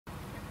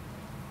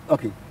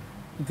Okay,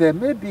 there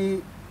may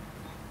be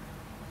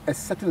a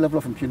certain level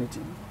of impunity,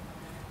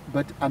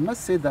 but I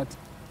must say that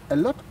a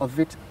lot of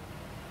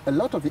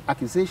the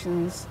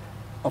accusations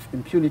of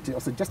impunity or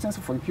suggestions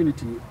for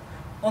impunity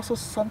also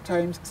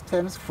sometimes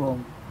stems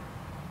from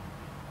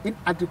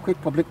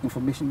inadequate public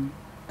information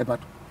about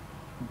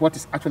what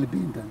is actually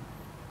being done.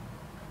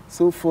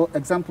 So, for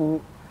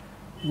example,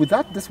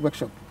 without this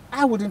workshop,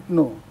 I wouldn't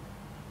know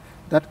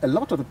that a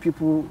lot of the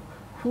people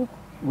who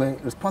were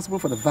responsible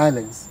for the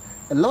violence,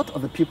 a lot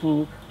of the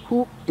people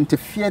who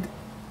interfered,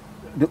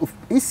 the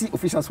EC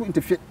officials who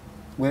interfered,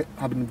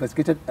 have been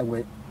investigated and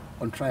were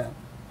on trial.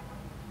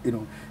 You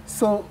know,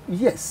 so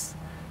yes,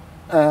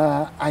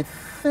 I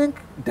think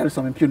there is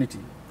some impunity,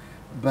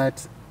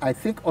 but I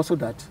think also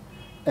that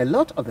a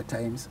lot of the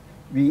times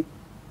we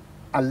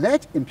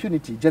allege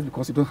impunity just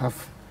because we don't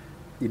have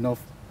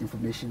enough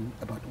information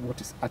about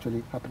what is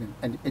actually happening,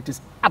 and it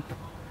is up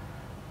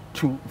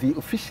to the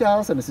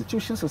officials and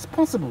institutions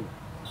responsible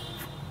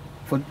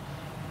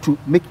to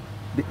make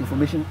the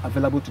information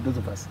available to those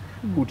of us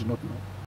who do not know.